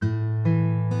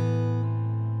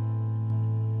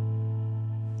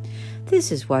This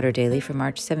is Water Daily for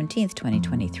March 17th,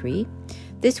 2023.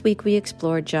 This week we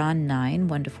explore John 9,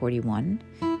 1-41,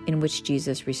 in which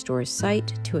Jesus restores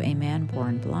sight to a man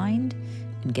born blind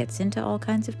and gets into all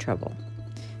kinds of trouble.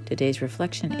 Today's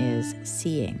reflection is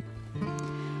seeing.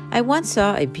 I once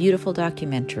saw a beautiful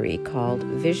documentary called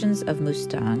Visions of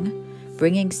Mustang,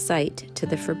 Bringing Sight to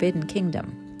the Forbidden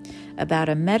Kingdom, about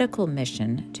a medical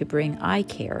mission to bring eye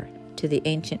care to the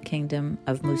ancient kingdom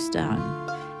of Mustang,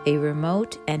 a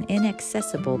remote and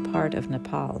inaccessible part of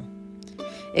Nepal.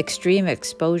 Extreme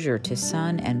exposure to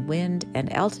sun and wind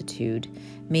and altitude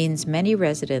means many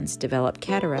residents develop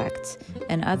cataracts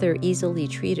and other easily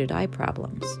treated eye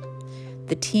problems.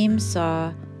 The team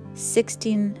saw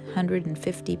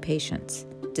 1,650 patients,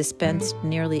 dispensed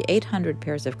nearly 800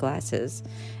 pairs of glasses,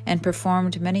 and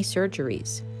performed many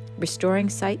surgeries, restoring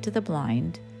sight to the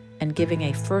blind and giving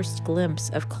a first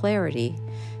glimpse of clarity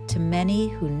to many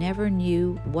who never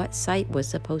knew what sight was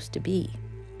supposed to be.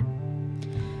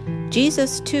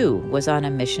 Jesus, too, was on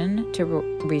a mission to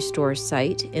restore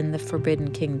sight in the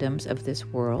forbidden kingdoms of this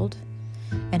world,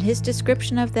 and his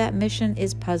description of that mission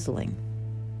is puzzling.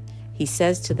 He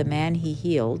says to the man he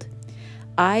healed,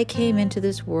 "I came into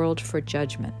this world for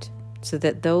judgment, so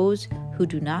that those who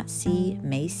do not see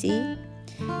may see,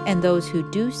 and those who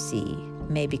do see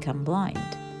may become blind."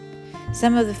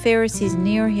 Some of the Pharisees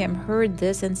near him heard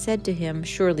this and said to him,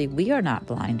 "Surely we are not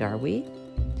blind, are we?"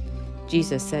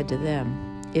 Jesus said to them,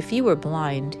 "If you were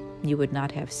blind, you would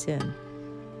not have sin.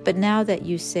 But now that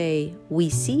you say, 'We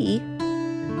see,'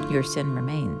 your sin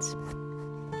remains."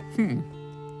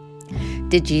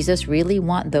 Did Jesus really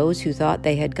want those who thought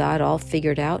they had God all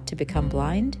figured out to become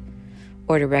blind,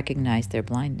 or to recognize their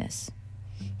blindness?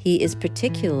 He is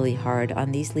particularly hard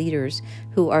on these leaders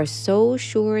who are so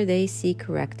sure they see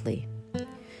correctly.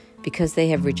 Because they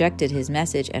have rejected his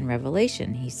message and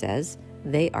revelation, he says,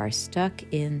 they are stuck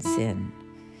in sin.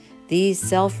 These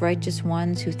self-righteous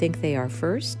ones who think they are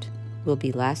first will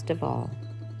be last of all.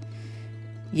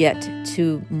 Yet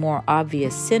to more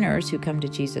obvious sinners who come to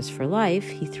Jesus for life,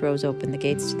 he throws open the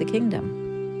gates to the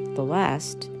kingdom. The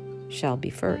last shall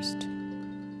be first.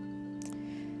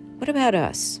 What about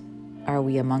us? Are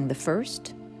we among the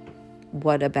first?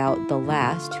 What about the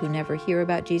last who never hear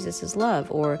about Jesus'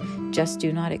 love or just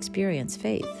do not experience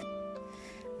faith?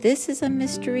 This is a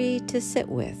mystery to sit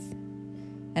with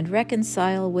and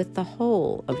reconcile with the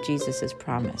whole of Jesus'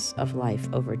 promise of life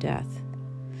over death.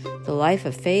 The life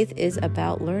of faith is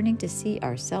about learning to see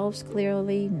ourselves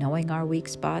clearly, knowing our weak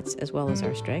spots as well as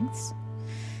our strengths,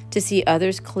 to see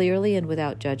others clearly and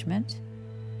without judgment,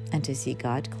 and to see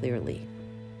God clearly.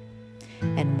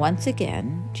 And once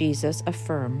again, Jesus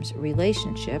affirms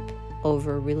relationship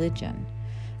over religion.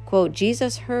 Quote,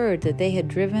 Jesus heard that they had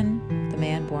driven the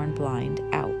man born blind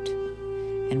out.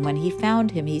 And when he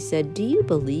found him, he said, "Do you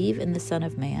believe in the Son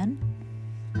of Man?"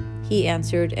 He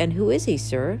answered, "And who is he,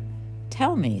 sir?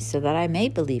 Tell me, so that I may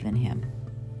believe in him."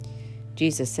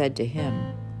 Jesus said to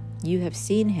him, "You have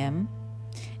seen him,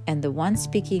 and the one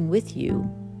speaking with you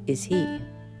is he."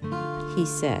 He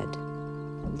said,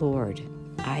 "Lord,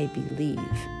 I believe,"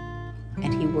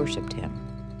 and he worshiped him.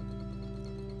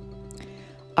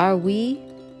 Are we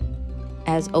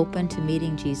as open to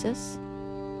meeting Jesus?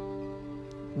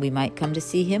 We might come to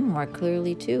see him more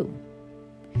clearly too.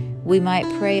 We might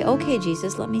pray, "Okay,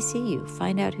 Jesus, let me see you.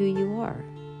 Find out who you are."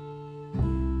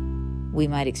 We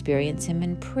might experience him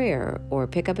in prayer or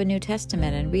pick up a New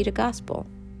Testament and read a gospel.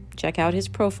 Check out his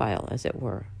profile, as it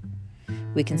were.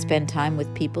 We can spend time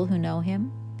with people who know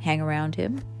him, hang around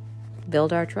him,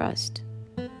 build our trust.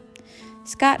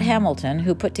 Scott Hamilton,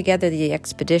 who put together the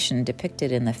expedition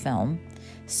depicted in the film,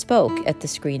 spoke at the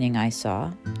screening I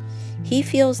saw. He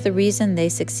feels the reason they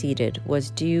succeeded was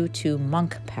due to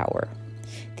monk power.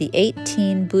 The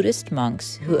 18 Buddhist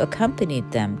monks who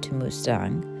accompanied them to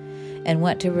Mustang and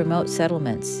went to remote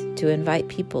settlements to invite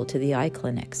people to the eye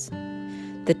clinics.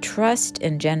 The trust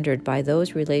engendered by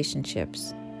those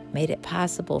relationships made it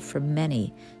possible for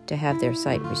many to have their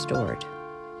sight restored.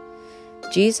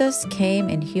 Jesus came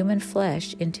in human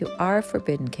flesh into our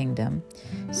forbidden kingdom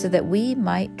so that we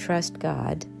might trust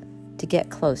God to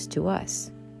get close to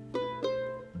us.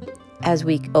 As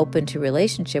we open to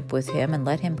relationship with him and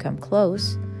let him come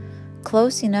close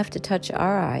enough to touch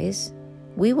our eyes,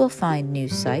 we will find new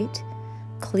sight,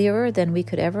 clearer than we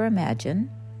could ever imagine,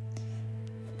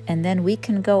 and then we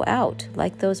can go out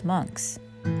like those monks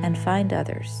and find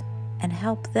others and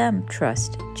help them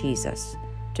trust Jesus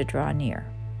to draw near.